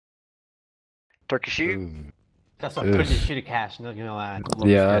Turkey shoot? Ooh. That's a pretty shitty cash, not gonna lie.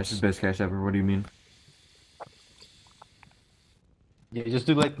 Yeah, Cash is best cash ever. What do you mean? Yeah, just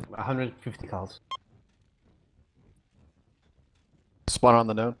do like 150 calls. Spawn on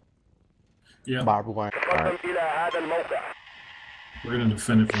the node. Yeah, Barbed wire. Alright. we're gonna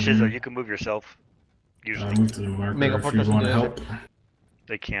defend it from Shizo, here. you can move yourself. Usually. Move to the marker Mega if you Fortress want in the help.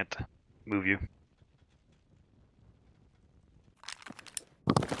 They can't move you.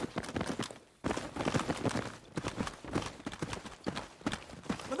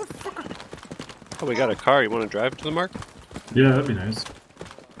 Oh, we got a car. You want to drive to the mark? Yeah, that'd be nice.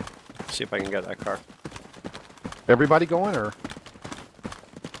 See if I can get that car. Everybody going or?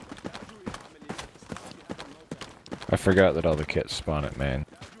 I forgot that all the kits spawn at main.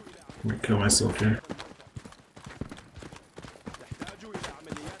 I'm gonna kill myself here.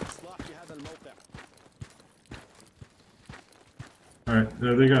 Alright,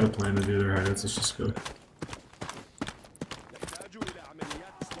 they got a plan to do their hideouts. Let's just go.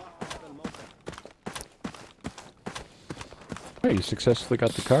 Hey, you successfully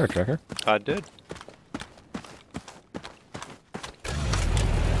got the car, Tracker. I did.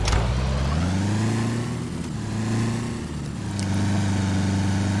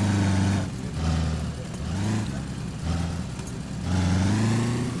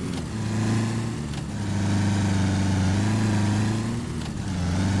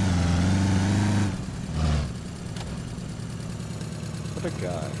 What a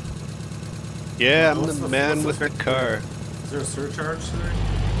guy. Yeah, I'm What's the the- man what's with the- the car. Is there a surcharge today?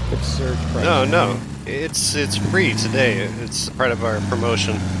 It's surge price. No, no. It's free today. It's part of our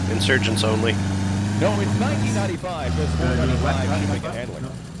promotion. Insurgents only. No, it's 1995. There's Yeah, you know, 495 shipping and handling.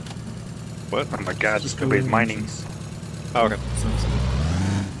 What? Oh my god, Just nobody's go mining. missions. Oh, okay. Sounds good.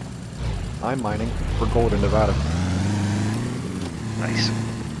 I'm mining for gold in Nevada. Nice.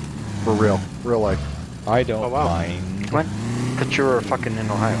 For real. Real life. I don't Oh, wow. mind. What? But you're fucking in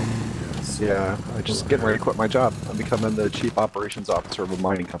Ohio. Yeah, I'm just getting ready to quit my job. I'm becoming the chief operations officer of a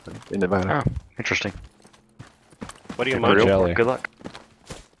mining company in Nevada. Oh, interesting. What are you Good mining job. for? Jelly. Good luck.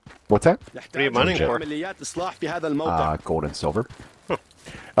 What's that? What are you mining for? Gold and silver.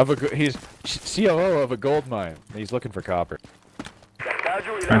 He's COO of a gold mine. He's looking for copper.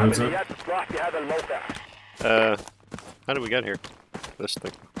 Alright, what's up? How did we get here? This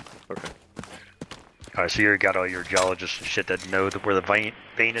thing. Okay. Alright, so you got all your geologists and shit that know where the vein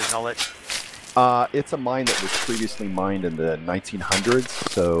is and all that? It's a mine that was previously mined in the 1900s,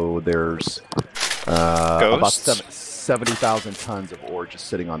 so there's about Ghosts? 70,000 tons of ore just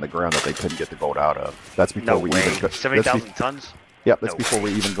sitting on the ground that they couldn't get the gold out of. That's before No we way. even go. 70,000 tons? Yep, that's No before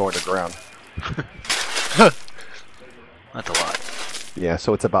way. we even go underground. That's a lot. Yeah,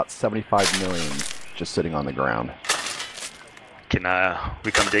 so it's about 75 million just sitting on the ground. Can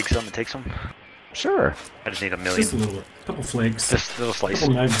we come dig some and take some? Sure. I just need a Just a million. couple flakes. Just a little slice.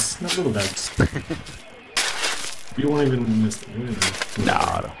 Couple knives. Not little knives. You won't even miss them. No,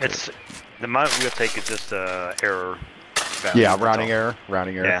 I don't. It's the amount we'll take is just error. value, Yeah, that's rounding all. error.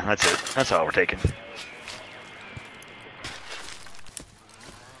 Rounding error. Yeah, that's it. That's all we're taking.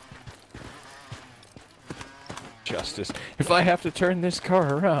 Justice. If I have to turn this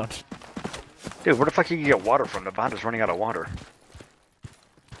car around. Dude, where the fuck you can get water from? The Nevada's running out of water.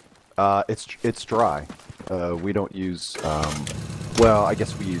 It's dry. We don't use. Well, I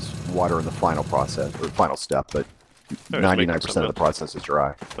guess we use water in the final process or final step, but They're just making 99% of the something. process is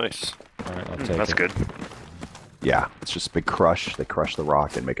dry. Nice. Alright, I'll take That's it. good. Yeah, it's just a big crush. They crush the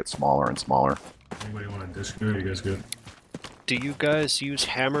rock and make it smaller and smaller. Anybody want a disc? Are you guys good? Do you guys use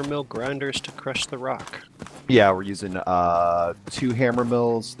hammer mill grinders to crush the rock? Yeah, we're using 2 hammer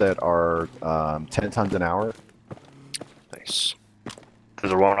mills that are 10 tons an hour. Nice.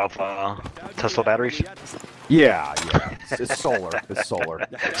 Does it run off Tesla batteries? Yeah, yeah. It's solar. It's solar.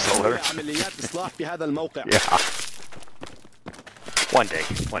 Solar? Yeah. One day.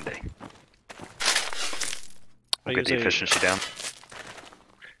 One day. I Get the use, efficiency down.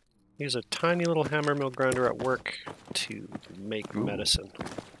 use a tiny little hammer mill grinder at work to make medicine.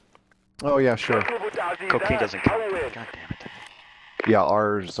 Oh yeah, sure. Cocaine doesn't count. God damn it. Yeah,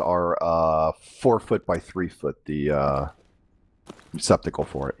 ours are 4 foot by 3 foot. The receptacle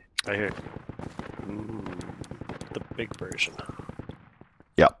for it. I hear. Ooh, the big version.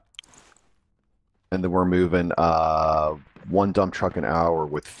 Yep. And then we're moving 1 dump truck an hour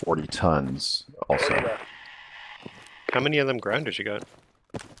with 40 tons also. How many of them grinders you got?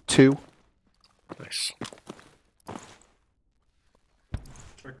 2. Nice.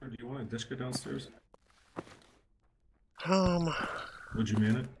 Tractor, do you want a disc downstairs? Would you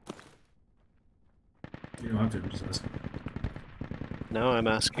man it? You don't have to, just ask. Now I'm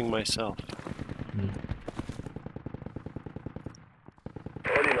asking myself.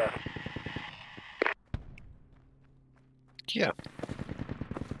 Yeah.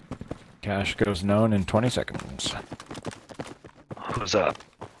 Cash goes known in 20 seconds. Who's up?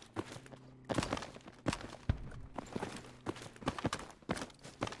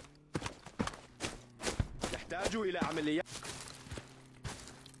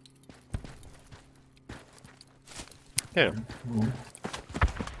 Yeah. Oh.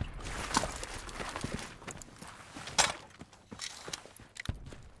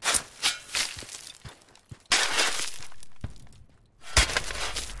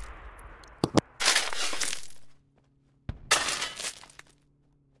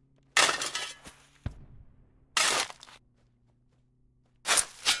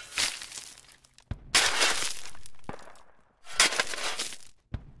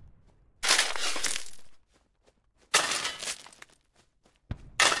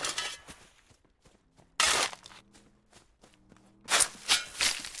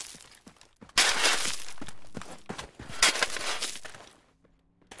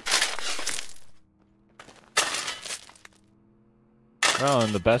 Well,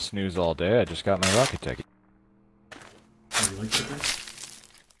 and the best news all day, I just got my rocket ticket. You like that guy?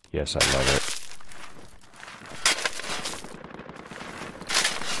 Yes, I love it.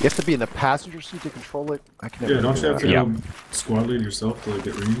 You have to be in the passenger seat to control it. I can never Yeah, don't do you have that. to Yeah. squad lead yourself to like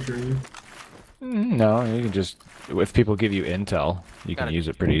get range or anything? No, you can just, if people give you intel, you can Got it. use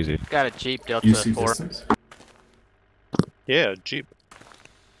it pretty easy. Got a Jeep Delta You see 4. distance? Yeah, Jeep.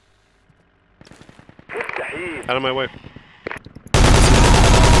 Out of my way.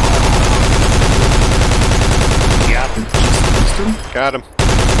 Got him.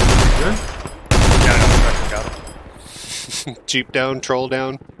 Yeah? Got him. Jeep down, troll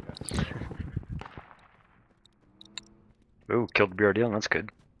down. Ooh, killed the BRDL. That's good.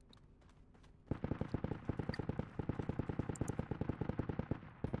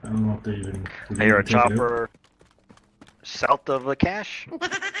 I don't know if they even. Hey, you're a chopper south of the cache?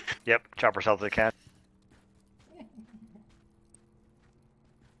 Yep, chopper south of the cache.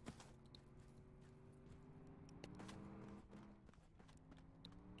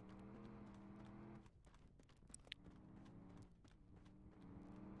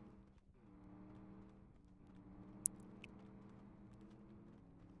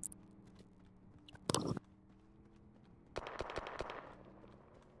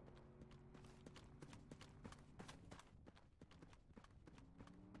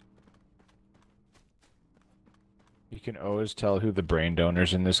 You can always tell who the brain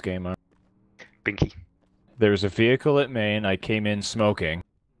donors in this game are. Binky. There was a vehicle at Maine, I came in smoking,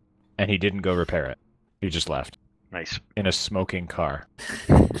 and he didn't go repair it. He just left. Nice. In a smoking car.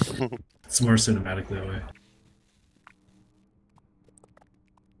 It's more cinematic that way.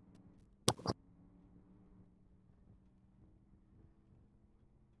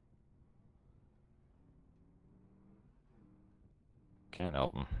 Can't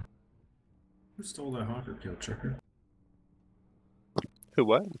help him. Who stole that hawker kill, Trucker? Who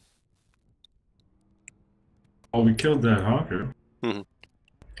what? Oh, we killed that hawker. Mhm.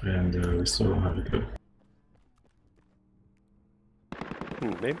 And we still don't have a kill.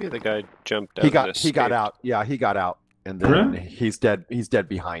 Maybe the guy jumped out. He and got escaped. out. Yeah, he got out, and then Durand? he's dead. He's dead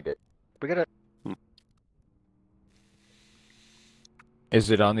behind it. We gotta. Is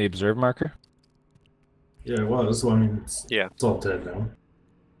it on the observe marker? Yeah, it was. Well, I mean, Yeah. it's all dead now.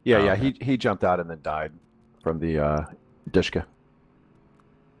 Yeah, Oh, yeah. okay. He jumped out and then died from the Dishka.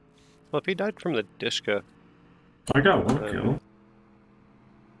 Well, if he died from the Dishka, I got one kill.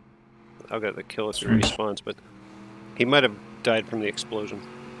 I'll get the kill if he Strange. respawns, but he might have died from the explosion.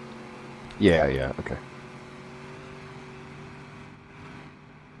 Yeah, yeah. Okay.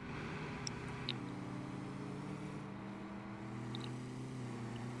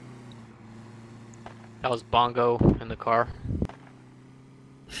 That was Bongo in the car.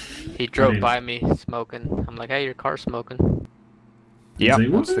 He drove by me smoking. I'm like, hey, your car's smoking. Yep, He's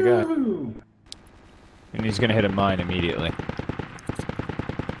like, that's the guy. "Woo!" And he's gonna hit a mine immediately.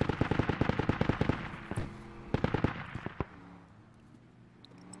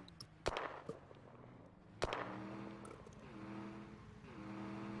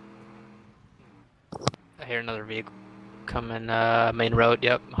 I hear another vehicle coming, main road.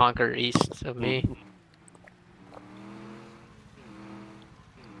 Yep, honker east of me.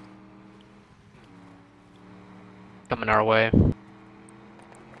 Coming our way.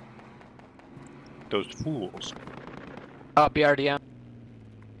 Those fools. Oh, BRDM.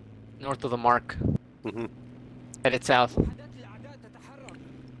 North of the mark. Mm-hmm. Headed south.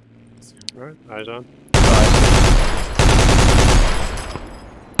 Alright, eyes on.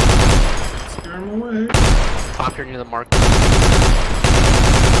 Secure Scare him away. Honker near the mark.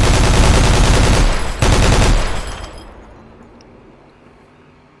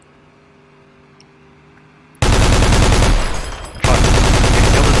 Fuck. Can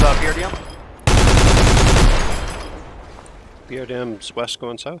you kill this BRDM? BRDM's west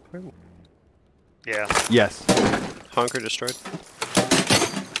going south, right? Yeah. Yes. Honker destroyed.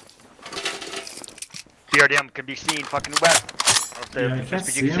 BRDM can be seen fucking west. Of the Yeah, I can't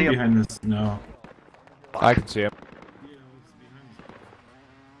you see can him behind this. No. I can see him.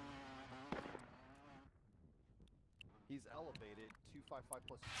 He's elevated 255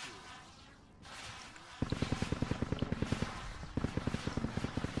 plus 2.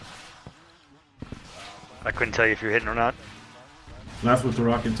 I couldn't tell you if you're hitting or not. Left with the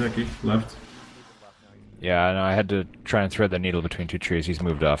rocket techie. Left. Yeah, I know. I had to try and thread the needle between two trees. He's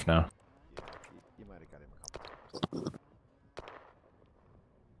moved off now. You might have got him a couple.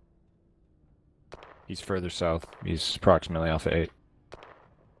 He's further south. He's approximately Alpha 8.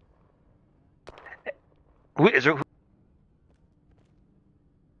 Who is there?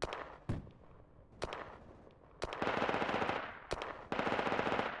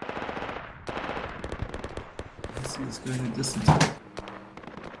 I see this guy in the distance.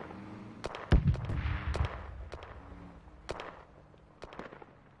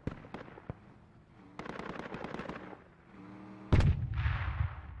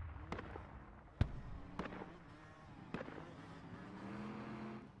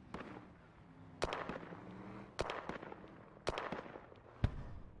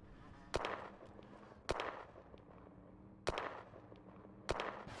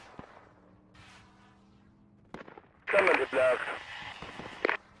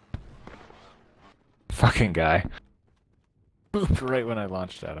 Fucking guy. Moved right when I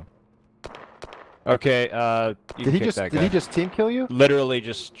launched at him. Okay, you Did can kick that did guy. he just team kill you? Literally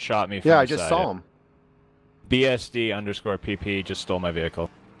just shot me from Yeah, the I just side. saw him. BSD_PP just stole my vehicle.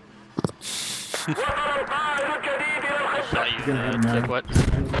 Shot you, He's gonna hit mine. Dick,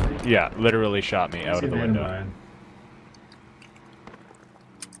 what? Yeah, literally shot me out of the He's gonna hit window. mine.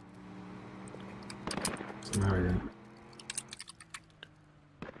 Somehow he didn't.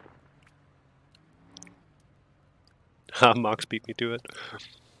 Mox beat me to it.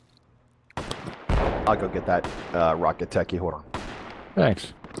 I'll go get that rocket techie. Hold on.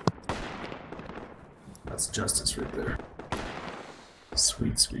 Thanks. That's justice right there.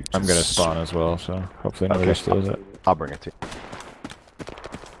 Sweet, sweet. I'm gonna spawn as well, so hopefully nobody steals it. I'll bring it to you.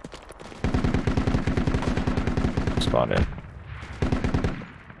 Spawn in.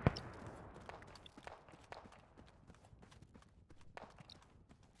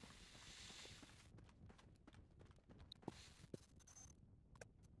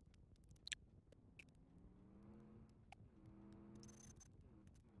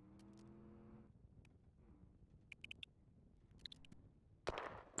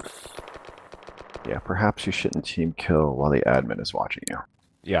 Yeah, perhaps you shouldn't team kill while the admin is watching you.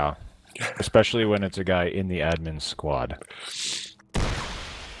 Yeah. Especially when it's a guy in the admin squad.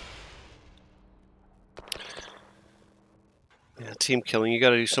 Yeah, team killing. You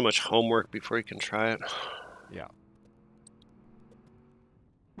gotta do so much homework before you can try it. Yeah.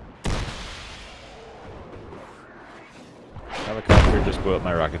 Helicopter just blew up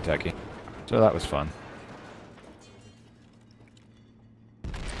my rocket techie. So that was fun.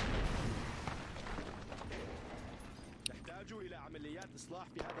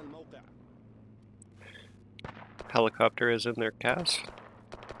 Helicopter is in their cast.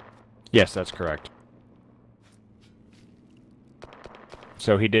 Yes, that's correct.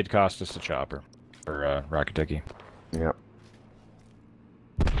 So he did cost us a chopper. Or rocket techie. Yep.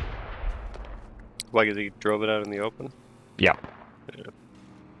 Why? Because he drove it out in the open? Yeah.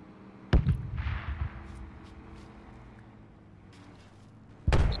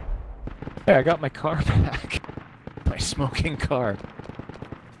 Hey, I got my car back. My smoking car.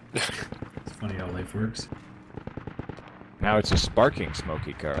 It's funny how life works. Now it's a sparking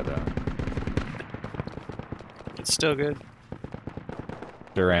smoky car, though. It's still good.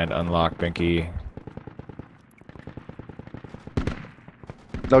 Durand, unlock, Binky.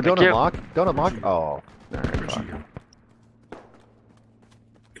 No, don't you. unlock. Don't unlock. Where'd you- Oh. Alright, Where'd fuck. you go?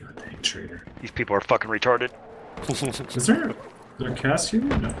 God dang traitor. These people are fucking retarded. Is there a cast here?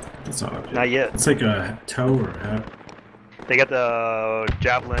 No, that's not up Not yet. yet. It's like a toe or a hat. They got the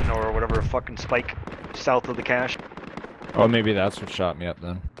javelin or whatever fucking spike south of the cache. Oh, maybe that's what shot me up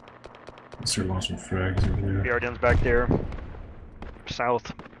then. Start launching frags over there. BRDM's back there.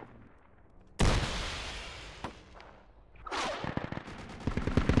 South.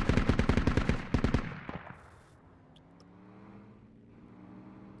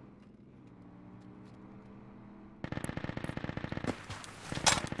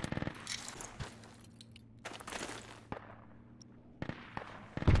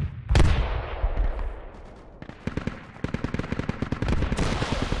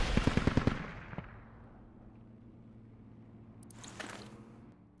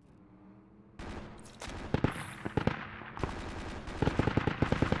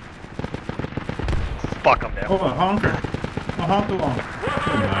 Fuck, I'm down. Oh, a honker. A honker one.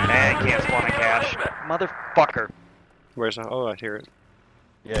 And can't spawn a cache. Motherfucker. Where's the... Oh, I hear it.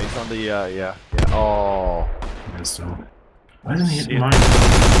 Yeah, he's on the, yeah. Oh. Yeah, so. Why didn't he See hit it. mine?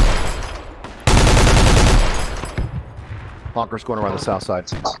 Honker's going around the south side.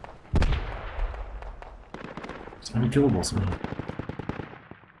 It's unkillable somehow.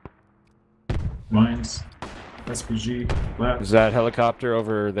 Mines. SPG. Left. Is that helicopter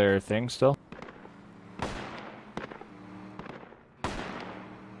over their thing still?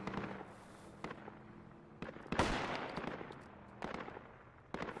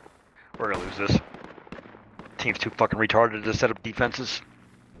 We're gonna lose this. Team's too fucking retarded to set up defenses.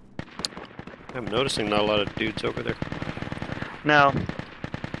 I'm noticing not a lot of dudes over there. No.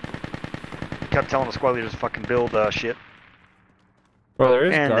 Kept telling the squad leaders to fucking build shit. Well, there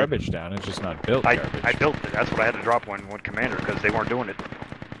is And- garbage down. It's just not built garbage. I built it. That's what I had to drop one commander because they weren't doing it.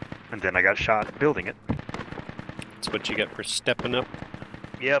 And then I got shot building it. That's what you get for stepping up.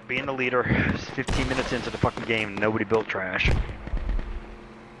 Yeah, being the leader. 15 minutes into the fucking game, nobody built trash.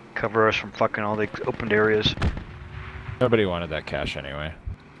 Cover us from fucking all the opened areas. Nobody wanted that cache anyway.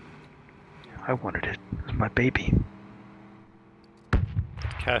 I wanted it. It was my baby.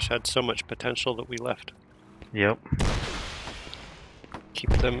 Cache had so much potential that we left. Yep.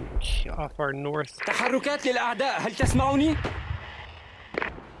 Keep them off our north. تحركات للأعداء هل تسمعني؟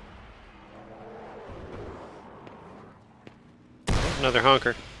 Another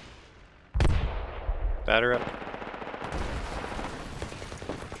honker. Batter up.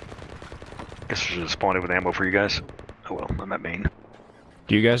 Guess I should have spawned it with ammo for you guys. Oh well, I'm at main.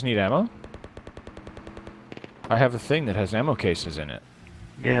 Do you guys need ammo? I have a thing that has ammo cases in it.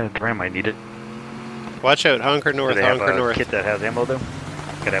 Yeah, Durand might need it. Watch out, honker north, Do they have honker a north. kit that has ammo though?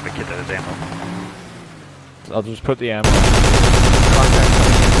 Gotta have a kit that has ammo. I'll just put the ammo. Contact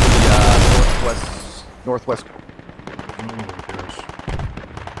coming in the northwest. Oh my gosh.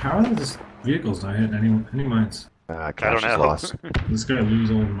 How are these vehicles not hitting any mines? Cash is know. lost. Did this guy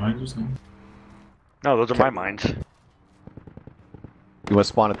lose all the mines or something? No, those are my mines. You want to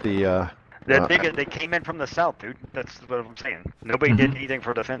spawn at the, They came in from the south, dude. That's what I'm saying. Nobody did anything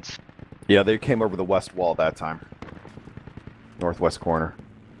for defense. Yeah, they came over the west wall that time. Northwest corner.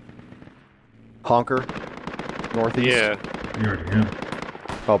 Honker. Northeast. Yeah. You already have.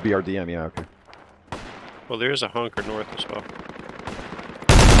 Oh, BRDM, yeah, okay. Well, there's a honker north as well.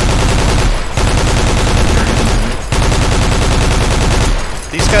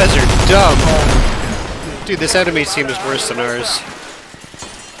 These guys are dumb. Dude, this enemy team is worse than ours.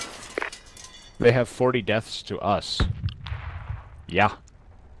 They have 40 deaths to us. Yeah.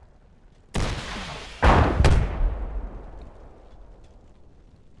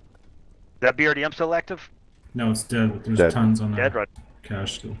 That BRDM still active? No, it's dead, but there's Dead. tons on Dead, that right?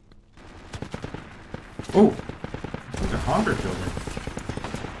 cache still. Oh! I think a honker killed me.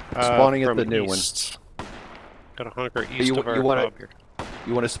 Spawning at from the new one. east. Got a honker east You- of our you wanna- hub here.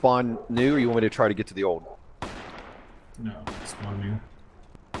 You want to spawn new, or you want me to try to get to the old? No, it's not new.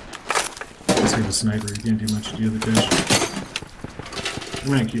 Let's get a sniper, you can't do much to the other cache. I'm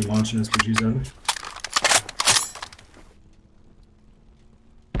gonna keep launching SPGs at it.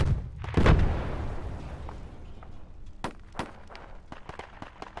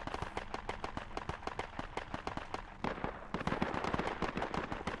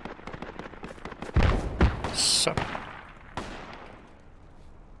 So,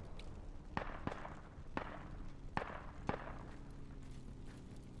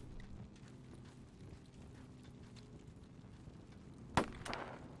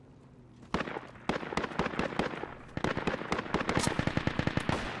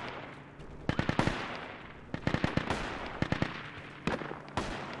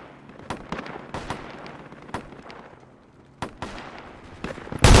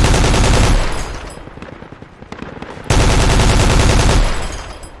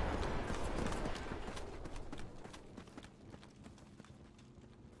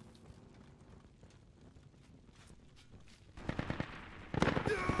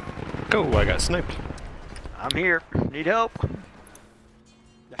 go, I got sniped. I'm here. Need help.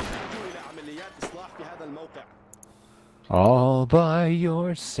 يحتاجون إلى عمليات إصلاح في هذا الموقع. All by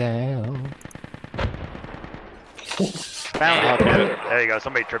yourself. Found it. There you go.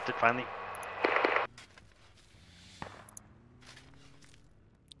 Somebody tripped it finally.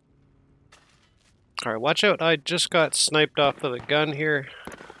 Alright, watch out. I just got sniped off of the gun here.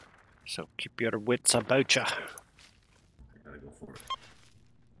 So keep your wits about ya. I gotta go for it.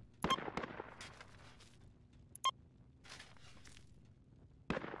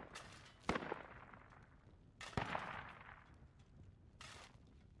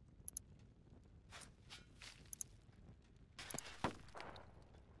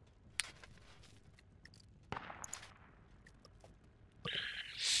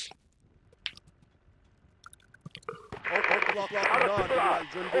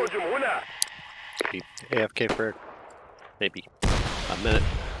 Be AFK for maybe a minute.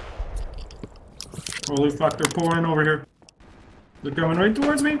 Holy fuck, they're pouring over here. They're coming right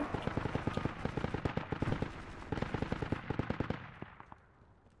towards me.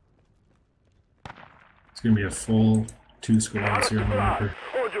 It's gonna be a full 2 squads here on the marker.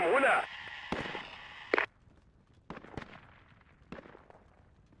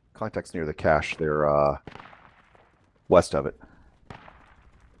 Contact's near the cache. They're west of it.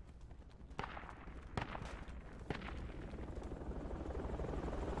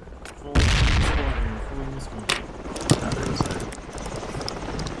 Full squad here, full squad. Ah, there it is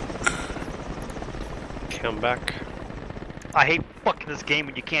there. Come back. I hate fucking this game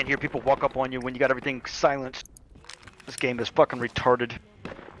when you can't hear people walk up on you when you got everything silenced. This game is fucking retarded.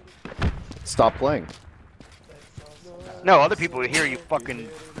 Stop playing. No, other people hear you fucking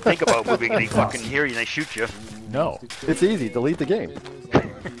think about moving and they fucking hear you and they shoot you. No. It's easy. Delete the game.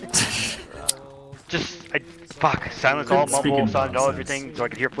 Fuck, silence all, Speaking mumble, silence all nonsense. everything so I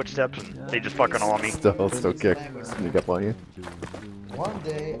could hear footsteps and they just fucking all on me. Still kick. Sneak up on you. One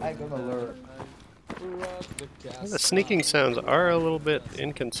day I gonna learn. The sneaking sounds are a little bit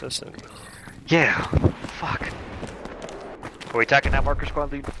inconsistent. Yeah, fuck. Are we attacking that marker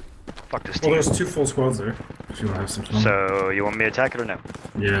squad lead? Fuck this Well, team. there's 2 full squads there. If you want to have some fun. So, you want me to attack it or no?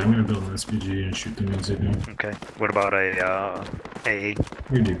 Yeah, I'm gonna build an SPG and shoot the things they do. Okay. What about a, AA?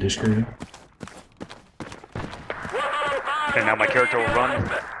 You do dish carry. And now my character will run?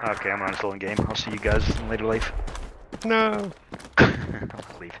 Okay, I'm not still in game. I'll see you guys in later life. No. I'm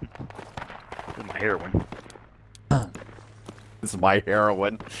leaving. This is my heroin. This is my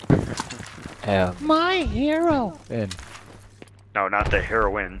heroin. My hero. And No, not the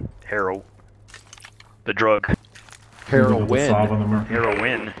heroin. Hero. The drug. Build the fob Heroin. on the marker.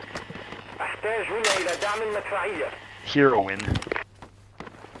 Heroin. Heroin.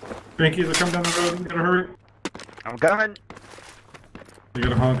 Bankies are coming down the road. You gotta hurry. I'm coming. You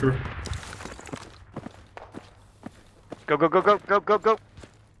gotta honker. Go, go, go, go, go, go, go.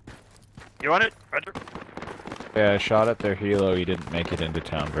 You on it? Roger. yeah, I shot at their helo. He didn't make it into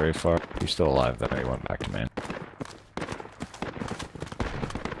town very far. He's still alive though. He went back to man.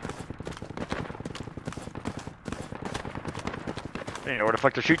 You know where the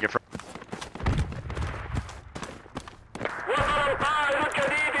fuck they're shooting you from.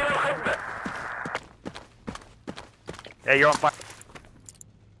 Hey, you're on fire.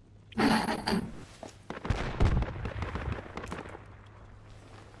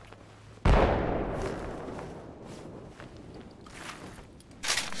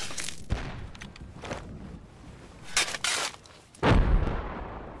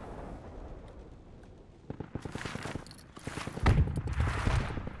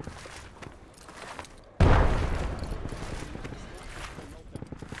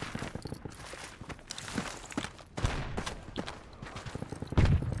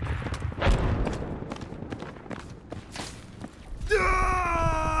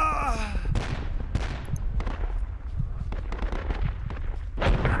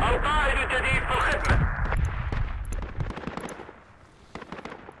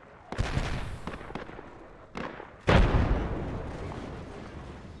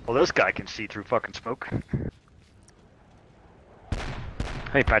 Well, this guy can see through fucking smoke.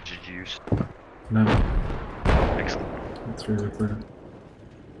 How many patches did you use? No, Excellent. that's really clear.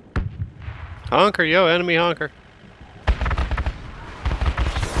 Honker, yo, enemy honker.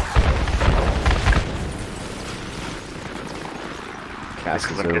 Cass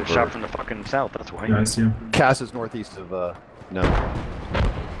Because is I'm getting shot over. from the fucking south, that's why. Yeah, I see him. Cass is northeast of no.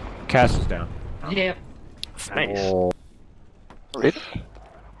 Cass is down. Yeah. Nice. Oh.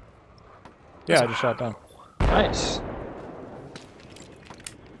 Yeah, I just shot down. Nice.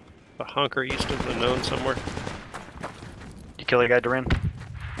 A honker east of the known somewhere. You kill a guy, Durand?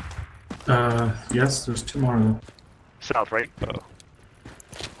 Yes, there's 2 more though. South, right? Oh.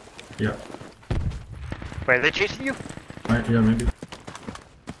 Yeah. Wait, are they chasing you? Right, yeah, maybe.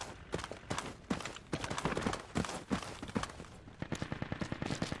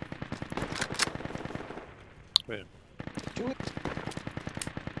 Wait. Do it.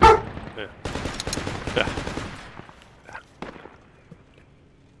 Yeah. Yeah.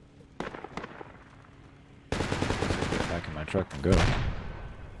 Get back in my truck and go.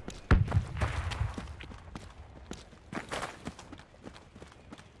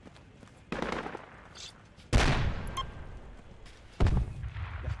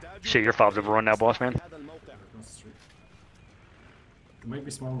 Shit, your fob's overrun now, boss man. Across the street. It might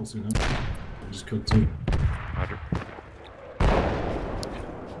be small soon, huh? I just killed 2. Roger.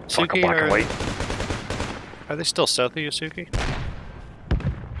 Fuck, Suki, black and white. are they still south of you, Suki?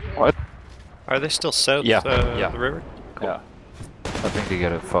 Are they still south Yeah, yeah. the river? Cool. Yeah. I think they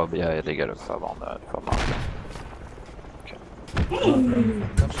get a fob. Yeah, they get a fob on that. Fob marker.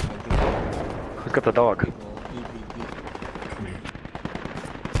 Who's got the dog?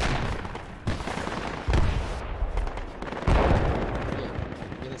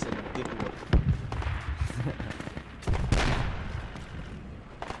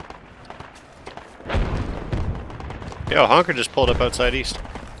 Yo, Honker just pulled up outside east.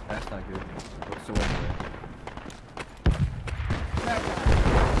 That's not good. What's the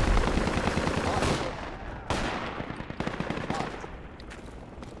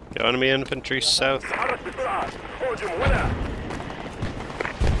Yo, enemy infantry south.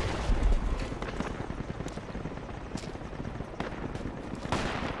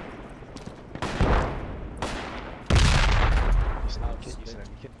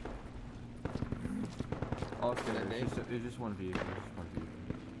 It's just one vehicle.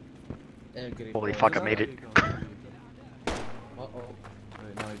 Holy fuck, I made it. Uh-oh.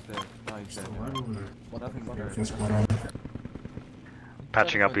 Wait, no, he's dead. No, he's dead. Alive over there. Nothing but Full squad on.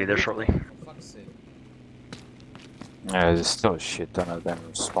 Patching up, be there shortly. Yeah, there's still a shit ton of them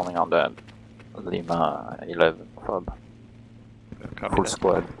spawning on that Lima 11 fob. Copy Full that.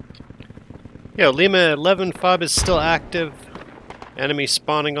 squad. Yo, Lima 11 fob is still active. Enemy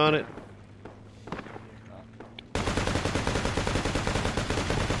spawning on it.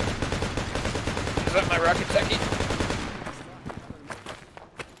 Is that my rocket techie?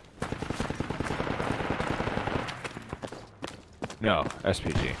 No,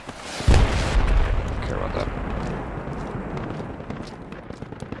 SPG. Don't care about that.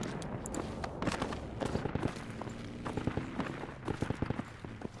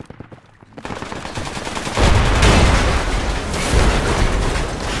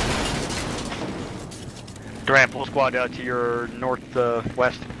 Durand, full squad out to your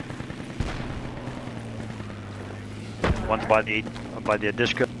northwest. One's by the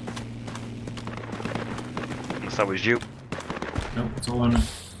Adishka. Guess that was you. Nope, it's all on it.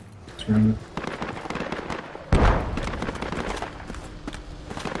 Surrounded.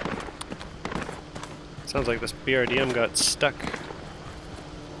 Sounds like this BRDM got stuck.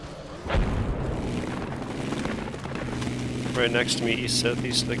 Right next to me, east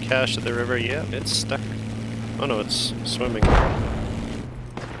southeast of the cache of the river. Yeah, it's stuck. Oh no, it's swimming.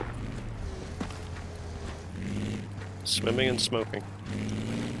 Swimming and smoking.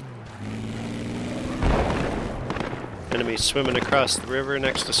 Enemy swimming across the river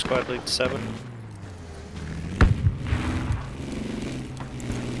next to squad lead 7.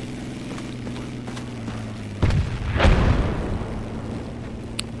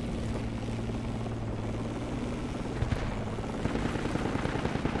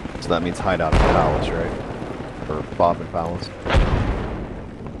 So that means hideout of Palace, right? Or Bob and Palace.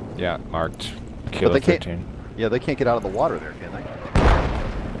 Yeah, marked. Kilo they can't- 13. Yeah, they can't get out of the water there, can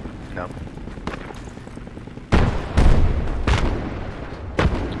they? No.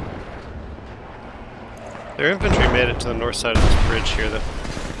 Their infantry made it to the north side of this bridge here, though.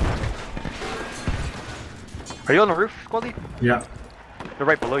 Are you on the roof, Squally? Yeah. They're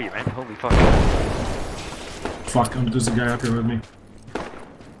right below you, man. Holy fuck. Fuck, there's a guy up here with me.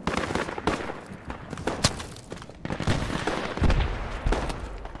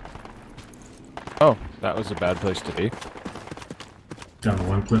 Oh, that was a bad place to be. Down to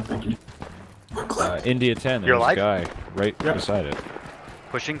one clip, thank you. India 10, You're there's a alive? guy right Yep. beside it.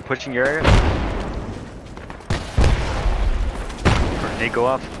 Pushing your area. Grenade go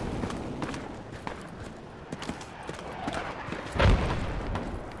off.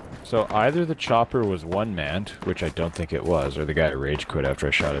 So either the chopper was one-manned, which I don't think it was, or the guy rage quit after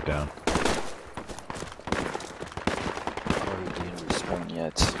I shot it down. Or he didn't respawn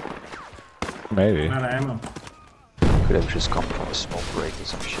yet. Maybe. I'm out of ammo. Could have just come from a smoke break or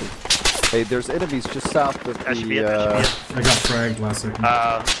some shit. Hey, there's enemies just south of That should be it. the That should be it. I got fragged last second.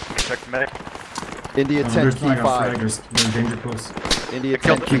 Check the medic. India 10 there's key I got 5. fragged. They're danger close. India I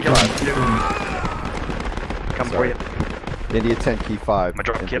 10 killed key him. 5. Come for Sorry. you. India 10 key 5. I'm gonna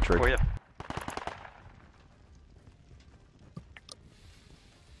drop kit infantry. for you.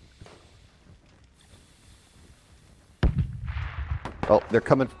 Oh, they're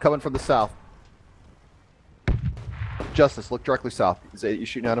coming from the south. Justice, look directly south. Is that you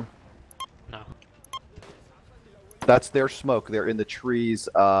shooting at them? No. That's their smoke. They're in the trees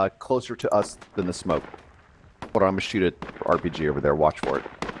closer to us than the smoke. Hold on, I'm gonna shoot at RPG over there. Watch for it.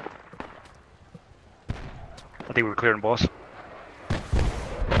 I think we're clearing, boss.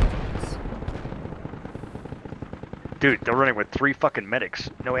 Dude, they're running with 3 fucking medics.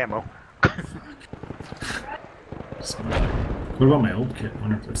 No ammo. What about my old kit? I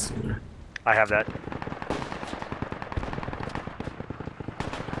wonder if it's still there. I have that.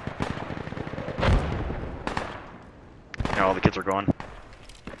 Now all the kids are gone.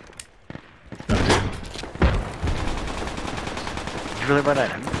 Oh, Did you really buy that?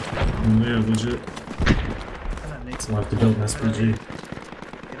 damn. Yeah, legit. So I'll have to build an SPG.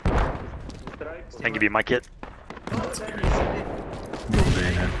 I can give you my kit. Build a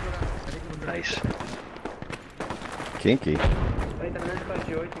bayonet. Nice. Kinky.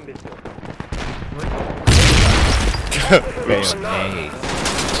 Bayonet.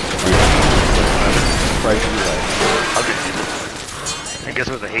 Right, you're right. I'll give you this. I guess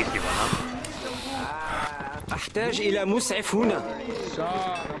it was a hasty one, huh? أحتاج إلى مسعف هنا.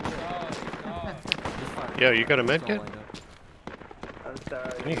 Yo, you got a med kit?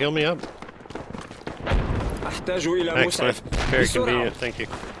 Can you heal me up? أحتاج إلى Thanks, man. مسعف. Very بسرعة. convenient, thank you.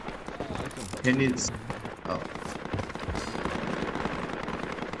 He needs. Oh.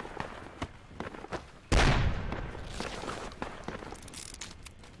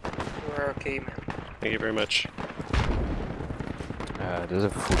 We're okay, man. Thank you very much. There's a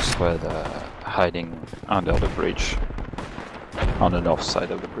full squad hiding under the bridge. On the north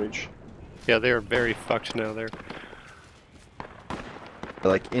side of the bridge. Yeah, they are very fucked now there.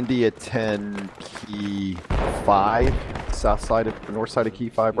 Like India 10 key 5, south side of the north side of key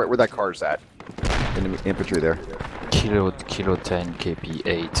 5, right where that car's at. Enemy infantry there. Kilo 10 KP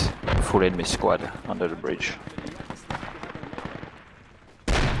 8. Full enemy squad under the bridge.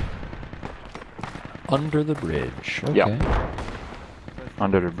 Under the bridge. Okay. Yeah.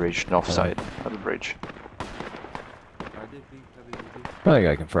 Under the bridge, north side of the bridge. I think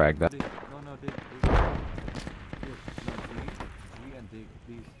I can frag that. No, dig. We can dig,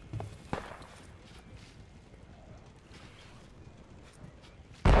 please.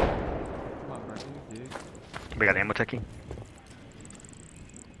 Come on, bro, can you dig? We got ammo techie.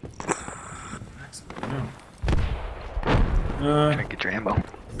 No. Try to get your ammo.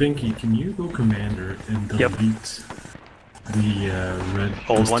 Binky, can you go commander and Yep. delete the red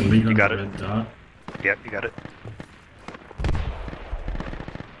Hold just one, delete you on got the it. red dot? Yep, you got it.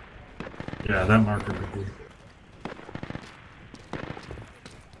 Yeah, that marker would be.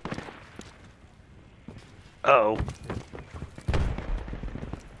 Uh-oh.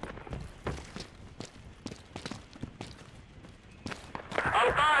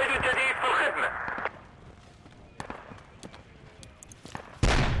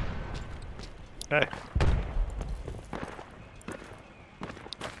 Hey.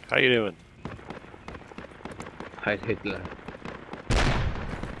 How you doing? Heil Hitler.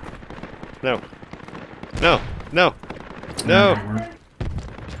 No. No. No. No.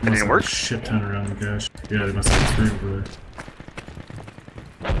 It didn't work? Shit ton around the cache. Yeah, they must have 3 over there.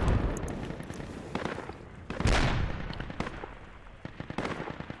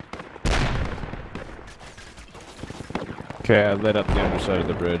 Okay, I lit up the underside of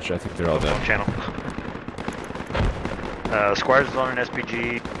the bridge. I think they're all Wrong dead. channel. Squires is on an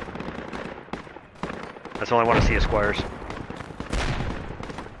SPG. That's the only one I see is Squires.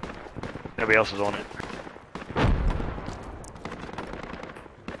 Nobody else is on it.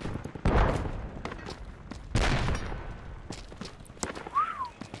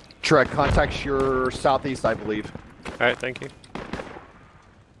 Trek, contacts your southeast, I believe. Alright, thank you.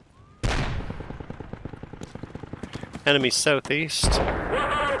 Enemy southeast.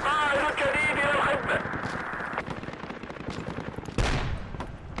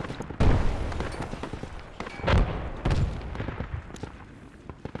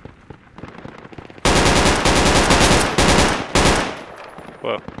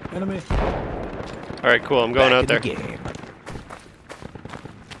 Whoa. Enemy. Alright, cool, I'm going out there.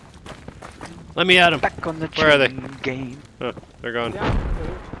 Let me at him. Back on the Where are they? game. Oh, they're gone.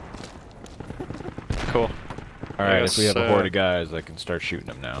 Cool. Alright, if we have a horde uh, of guys, I can start shooting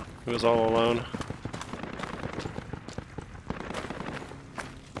them now. It was all alone.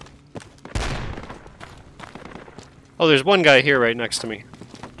 Oh, there's one guy here right next to me.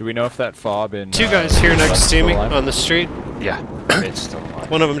 Do we know if that fob in... 2 guys here next to me alive? on the street. Yeah, it's still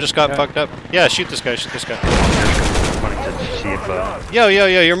alive. One of them just got fucked up. Yeah, shoot this guy, shoot this guy. Wanting to see if, Yo,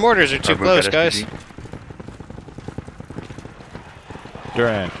 your mortars are too move close, that guys. SPG.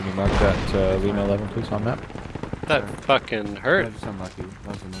 Durand, can you mark that Lima 11, please, on map? That fucking Yeah, hurt. just unlucky. That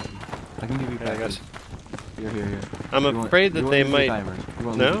was unlucky. I can give you Yeah, I patches. Here. I'm You won't- afraid that you won't they lose your might... timer. You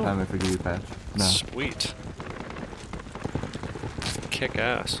won't No? lose your timer if I give you a patch. No. Sweet. Kick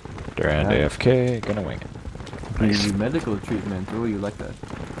ass. Durand Right. AFK, gonna wing it. Nice. Medical treatment. Oh, you like that?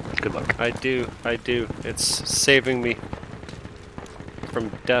 Good luck. I do. It's saving me from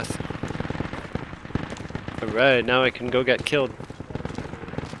death. Alright, now I can go get killed.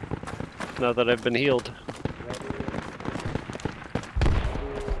 now that I've been healed.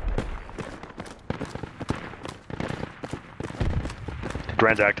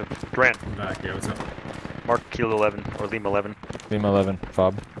 Durand's active. Durand, I'm back. Yeah, what's up? mark Kilo 11 or Lima 11. Beam 11,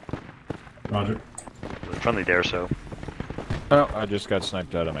 fob. Roger. Friendly there, so Oh, I just got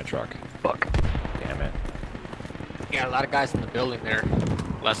sniped out of my truck. fuck. Damn it. Yeah, a lot of guys in the building there.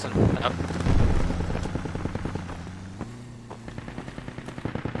 Lesson up.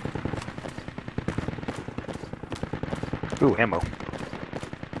 Ooh, ammo.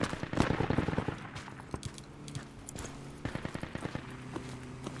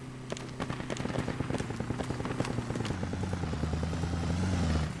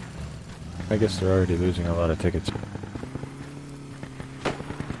 I guess they're already losing a lot of tickets.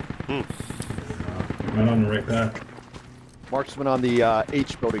 Right on the right path. Marksman on the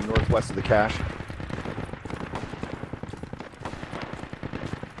H building northwest of the cache.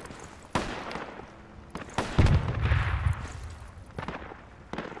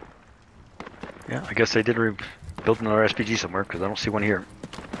 Yeah, I guess they did build another SPG somewhere because I don't see one here.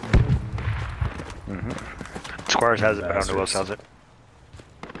 Squires has it, but I don't know who else has it.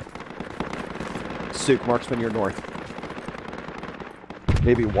 Sook, Marksman, you're north.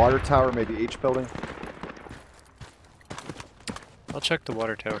 Maybe water tower, maybe H building. I'll check the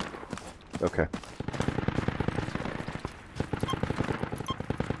water tower. Okay.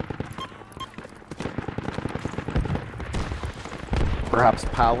 Perhaps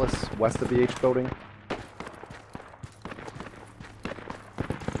Palace, west of the H building.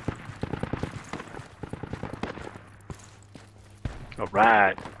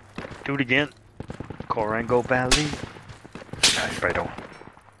 Alright. Do it again. Corango Valley. Nah, you probably don't.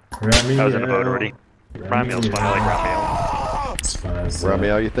 I was in the boat already. Ramiel's fine, I like Ramiel. Spies.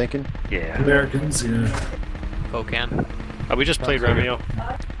 Romeo, you thinking? Yeah. Americans, yeah. Pocan. We just played Romeo.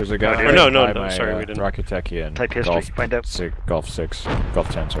 There's a guy Oh, no, no, by no, my, sorry, we didn't. Rocket Techie and Type history, find out. Golf 6, Golf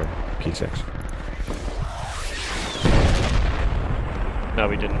 10, sorry, Key 6. No,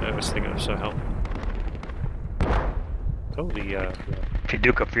 we didn't. I was thinking of Sohel. Oh, the If you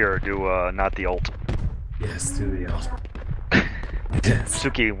do Kafir, do not the ult. Yes, do the ult. Yes.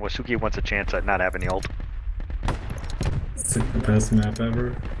 Suki wants a chance at not having the ult. It's like the best map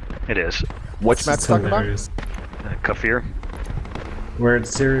ever. It is. Which map's talking about? Hilarious. Kafir. Where it's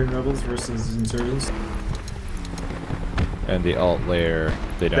Syrian rebels versus insurgents. And the alt layer,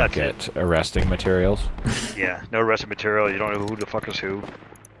 they don't That's get arresting materials. Yeah, no arrested material. You don't know who the fuck is who.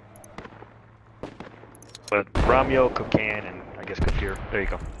 But Romeo, Kokan, and I guess Kafir. There you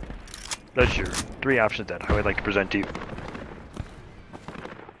go. That's your 3 options that I would like to present to you.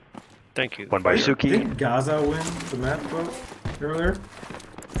 thank you. One by Suki. Didn't Gaza win the map vote earlier?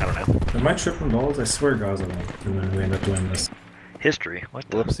 I don't know. Am I tripping balls? I swear Gaza won, and then we end up doing this. History. What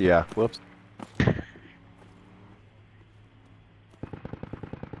the? Whoops, yeah, whoops.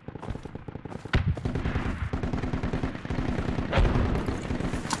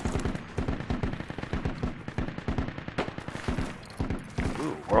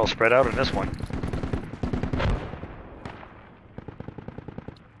 Ooh, we're all spread out in this one.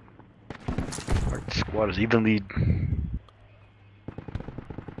 Our squad is evenly.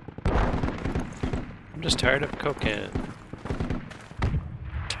 I'm just tired of cocaine.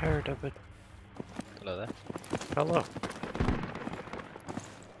 Tired of it. Hello there. Hello.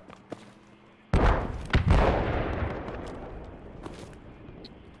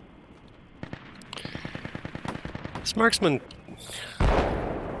 This marksman,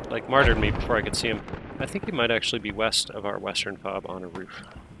 like, martyred me before I could see him. I think he might actually be west of our western fob on a roof.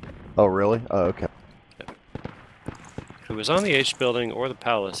 Oh, really? Oh, okay. If he was on the H building or the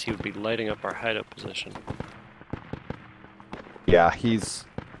palace, he would be lighting up our hideout position. Yeah, he's...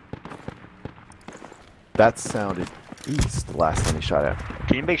 That sounded east the last time he shot at.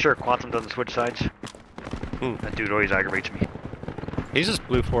 Can you make sure Quantum doesn't switch sides? That dude always aggravates me. He's just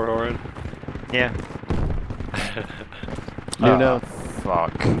blue 4 Orin. Yeah. You know.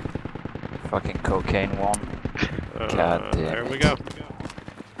 Fuck. Fucking cocaine one. God damn There we it. go.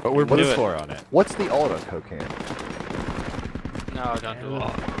 But we're Do blue it. 4 on it. What's the alt on cocaine? No, don't do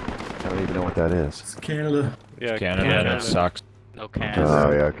all. I don't even know what that is. It's Canada. Yeah, Canada, and it sucks. No can.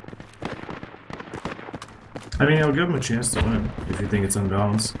 Oh, yeah. I mean, I'll give him a chance to win if you think it's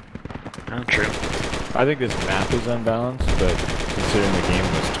unbalanced. Oh, true. I think this map is unbalanced, but considering the game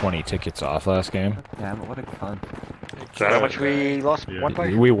was 20 tickets off last game, Damn it, what a cunt. So how much we lost? Yeah. One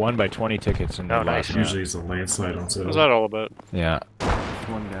by? we won by 20 tickets in the Oh, nice. last map. Usually it's a landslide on What sale. was that all about? Yeah. Just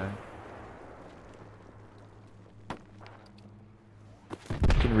one guy.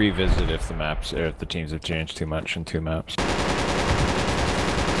 You can revisit if the maps, or if the teams have changed too much in 2 maps.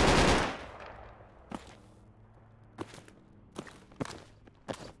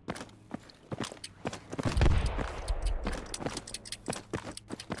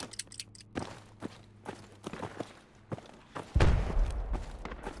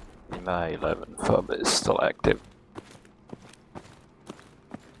 My 11 fob is still active.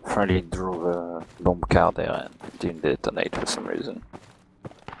 Friendly drove a bomb car there and didn't detonate for some reason.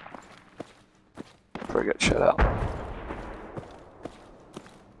 Probably got shut out.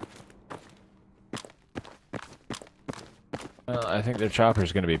 Well, I think their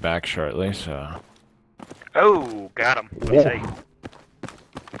chopper's gonna be back shortly, so... Oh, got him. What do you say?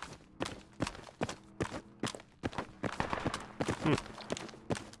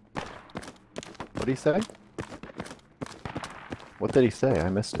 What did he say? What did he say? I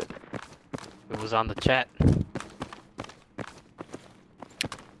missed it. It was on the chat. A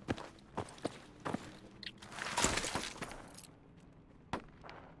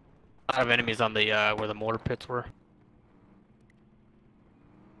lot of enemies on the where the mortar pits were.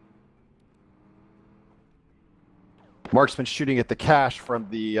 Marksman shooting at the cache from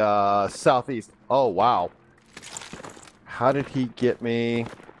the southeast. Oh, wow. How did he get me?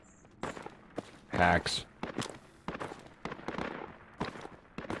 Hacks.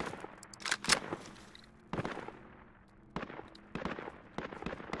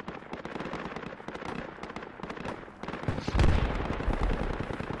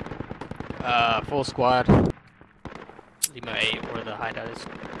 Full squad. Lima 8 where the hideout is.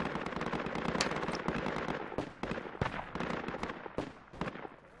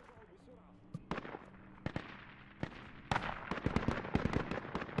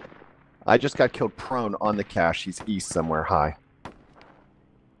 I just got killed prone on the cache. He's east somewhere high.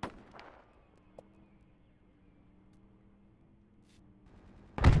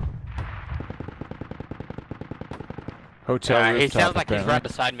 Hotel He rooftop, sounds like he's apparently. right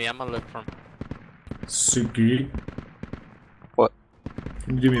beside me. I'm gonna look for him. Suki. What?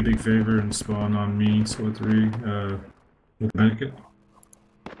 Can you do me a big favor and spawn on me, Sword 3, with medikit?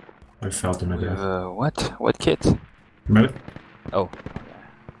 I felt him at death. What? What kit? Medic? Oh.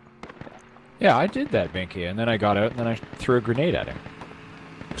 Yeah, I did that, Binky, and then I got out and then I threw a grenade at him.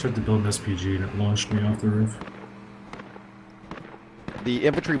 Tried to build an SPG and it launched me off the roof. The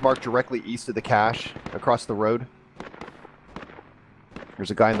infantry marked directly east of the cache, across the road. There's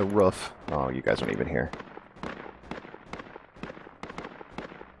a guy in the roof. Oh, you guys aren't even here.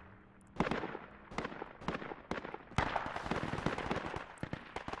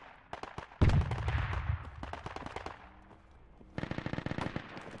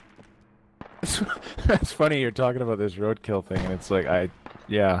 That's funny you're talking about this roadkill thing, and it's like,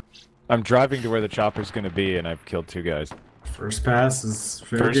 yeah. I'm driving to where the chopper's gonna be, and I've killed 2 guys. First pass is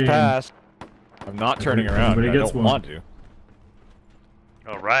fair First game. pass. I'm not turning around. I gets don't one. want to.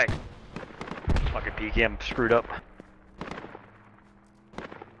 Alright. Fucking PKM screwed up.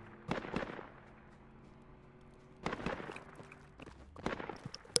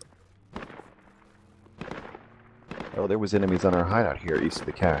 Oh, there was enemies on our hideout here, east of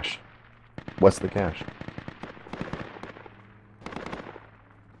the cache. West of the cache.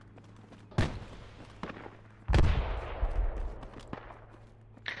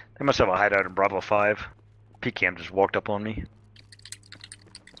 They must have a hideout in Bravo 5. PKM just walked up on me.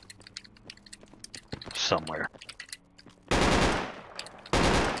 Somewhere.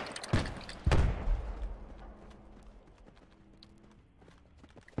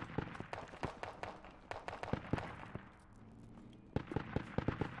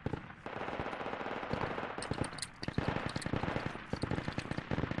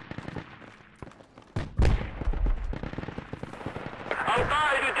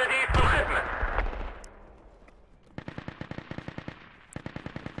 القائد الجديد في الخدمة.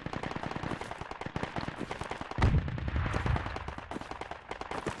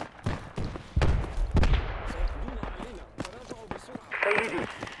 سيدي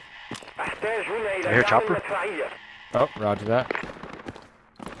أحتاج هنا إلى دعم مدفعية. Oh, roger that.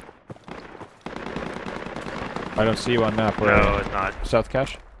 I don't see you on map. Where? No, it's not. South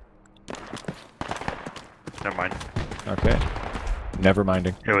cache? Never mind. Okay. Never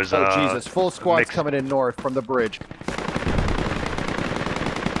minding. It was, oh, Jesus. Full squad's mixed. coming in north from the bridge.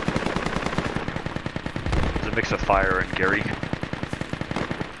 It's a mix of fire and Gary.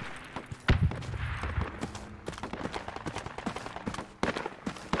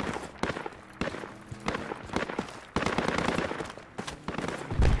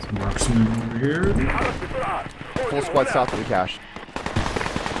 Some marksman over here. Full squad south of the cache.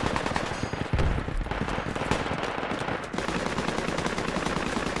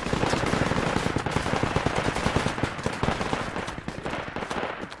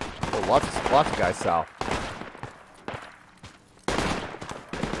 Oh, lots of guys south.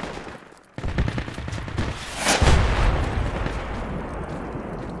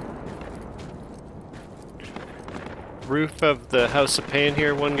 roof of the House of Pain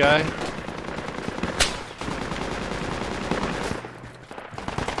here, one guy.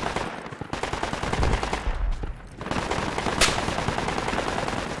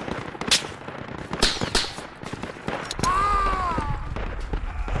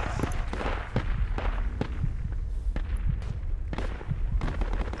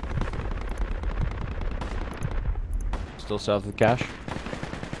 Still south of the cache?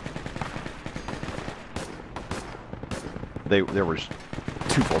 There was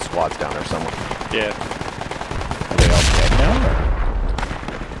 2 full squads down there somewhere. Yeah. Are they all dead now? Or?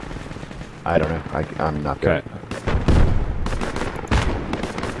 I don't know. I'm not there. Okay.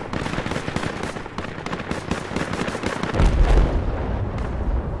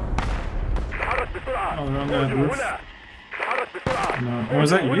 Oh, they're on that roof. No. Oh, is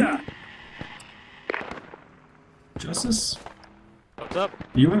that you? Justice? What's up?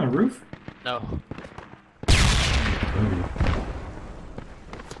 You on the roof? No. Oh.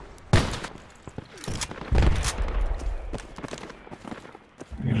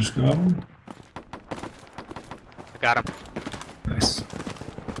 You just got him? I got him. Nice.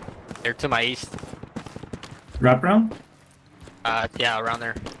 They're to my east. Wrap round? Yeah, around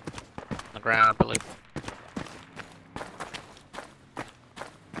there. On the ground, I believe.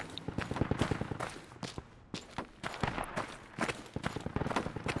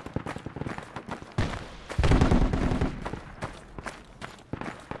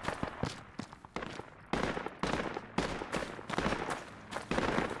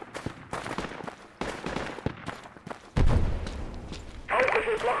 أوقف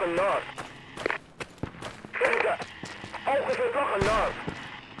إطلاق النار. اهدأ. أوقف إطلاق النار.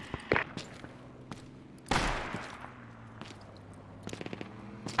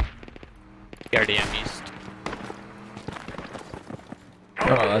 RDM east.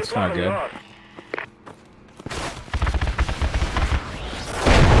 Oh, that's not good.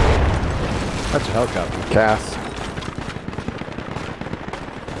 That's a helicopter. Cass.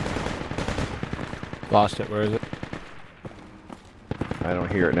 Lost it. Where is it? I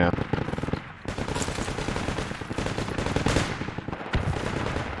don't hear it now.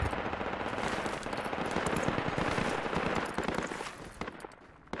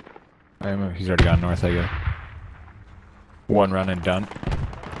 He's already gone north, I guess. One run and done.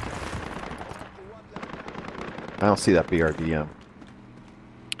 I don't see that BRDM.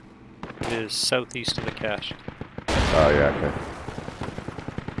 It is southeast of the cache. Oh, yeah, okay.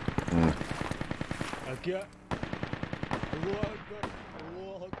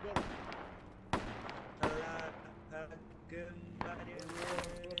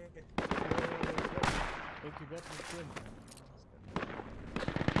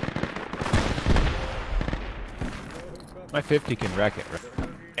 My 50 can wreck it.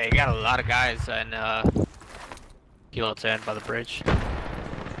 Hey, you got a lot of guys in Kilo 10 by the bridge.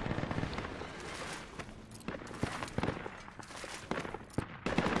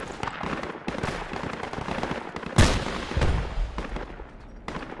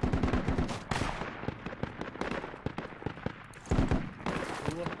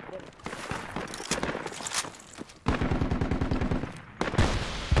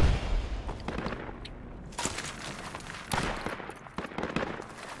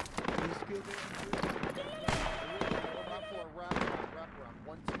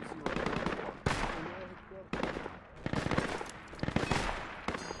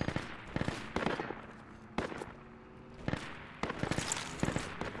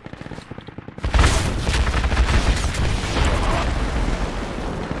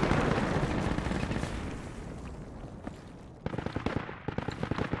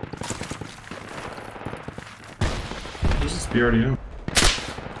 BRDM.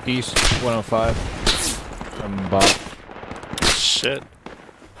 East 105 from Bob. Shit.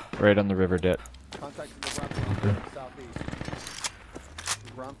 Right on the river debt.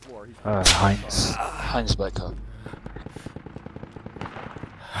 Heinz. Heinz Becker.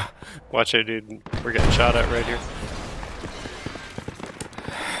 Watch it, dude. We're getting shot at right here.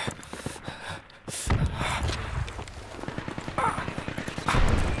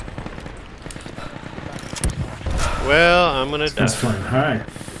 Well, I'm gonna die. That's fine. Hi.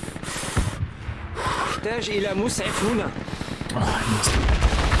 أحتاج إلى مسعف هنا.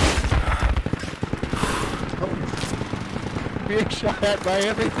 Being shot at by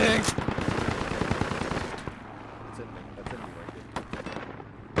everything.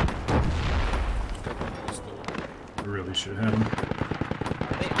 I really should have him.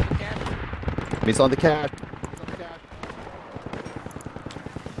 He's on the cat.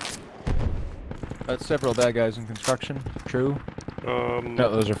 That's several bad guys in construction. True. No,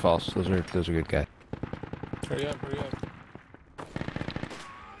 those are false. Those are good guys. Hurry up, hurry up.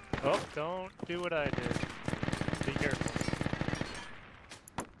 Don't do what I did. Be careful.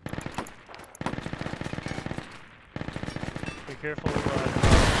 Be careful of block.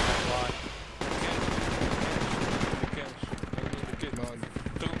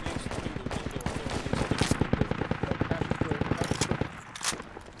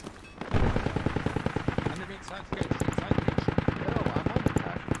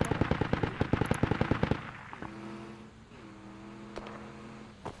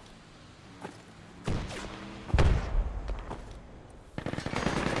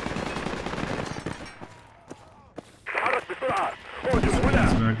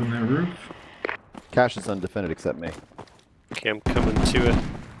 Back on that roof. Cache is undefended except me. Okay, I'm coming to it.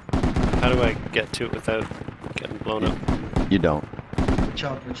 How do I get to it without getting blown up? You don't. Watch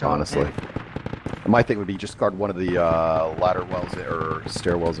out, Honestly. man. My thing would be just guard one of the ladder wells or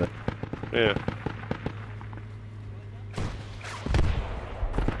stairwells in. Yeah.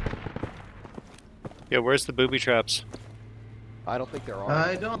 Yeah, where's the booby traps? I don't think there are.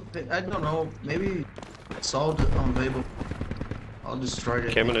 I don't know. Maybe it's all unavailable. I'll destroy it.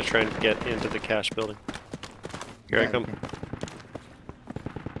 Okay, I'm gonna try and get into the cache building. Here I come. Okay.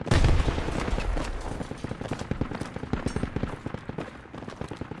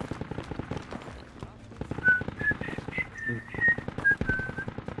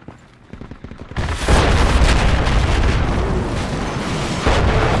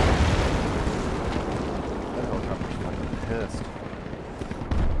 That helicopter's fucking pissed.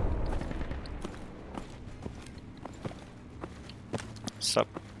 Sup?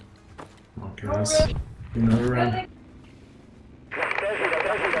 Okay, let's do another round.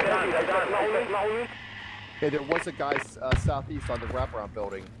 Okay, there was a guy southeast on the wraparound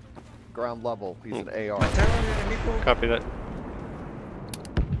building, ground level. He's an AR. Copy that.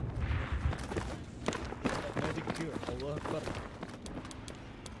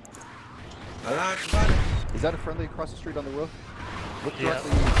 Is that a friendly across the street on the roof? Look Yeah.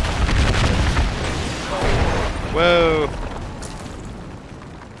 directly. Whoa!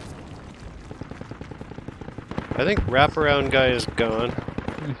 I think wraparound guy is gone.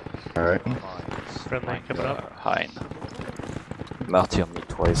 Alright. Friendly coming up. Hein. Marty on me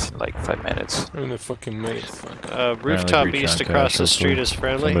twice in like 5 minutes. In a fucking minute. Rooftop reach east out to across the us, street hopefully is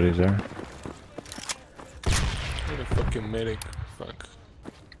friendly. Somebody's there. In a fucking medic. Fuck.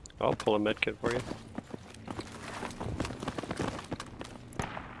 I'll pull a medkit for you.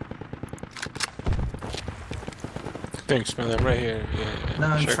 Thanks, man. I'm right here. Yeah. No,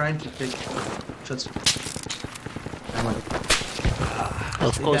 I'm Sure. trying to pick. Just.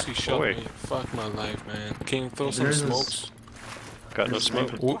 Of course he that shot boy. me. Fuck my life, man. Can you throw some There's smokes? Got no There's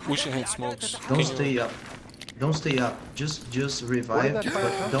smoke. We should hit smokes. Don't Can stay up. Don't stay up. Just Where revive. did that fire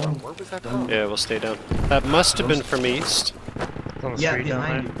But come don't. from? Where was that from? Yeah, we'll stay down. That must have been from east. It's on the Yeah, street down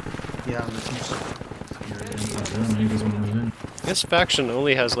behind there. you. Yeah, on the east. He doesn't want to win. This faction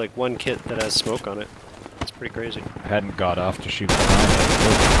only has like one kit that has smoke on it. It's pretty crazy. Hadn't got off to shoot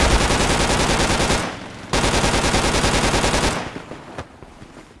behind.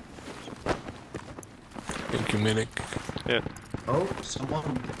 Thank you, medic. Yeah. Oh,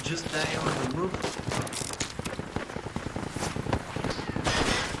 someone just died on the roof.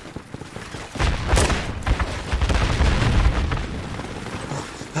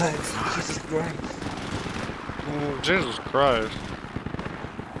 Jesus Christ. Jesus Christ.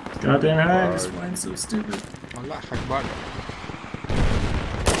 Goddamn high, this flying so stupid. Allah Akbar.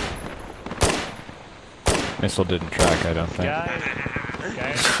 Missile didn't track, I don't think. Guy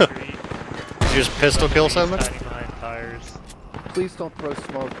in the street. Did you just pistol kill someone? Hiding behind tires. Please don't throw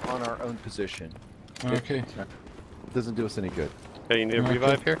smoke on our own position. Okay. It doesn't do us any good. Okay, you need a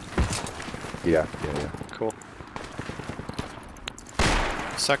revive here? Yeah. Cool.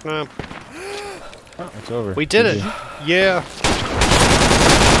 Suck now. Oh, it's over. We did it! Yeah!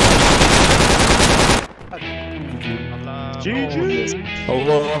 GG!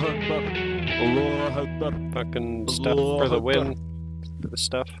 Allah Akbar. Allah Akbar. Fucking stuff for the win. For the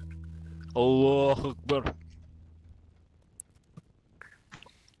stuff. Allah Akbar.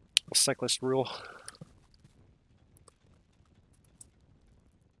 Cyclist rule.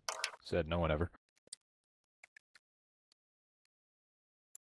 Said no one ever.